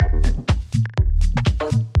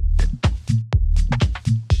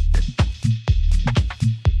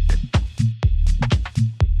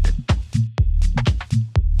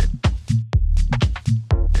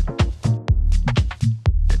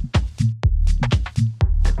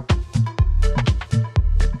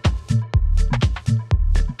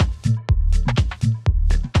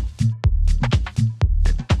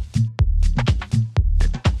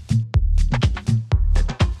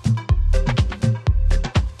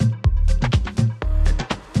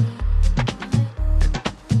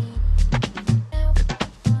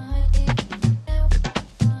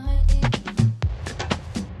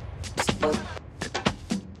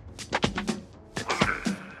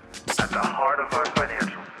of our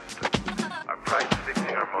financial system, are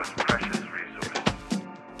price-fixing our most precious resources.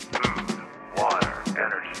 Food, water,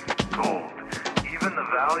 energy, gold, even the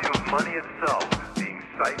value of money itself being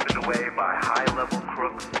siphoned away by high-level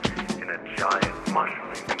crooks in a giant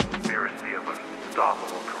mushrooming conspiracy of unstoppable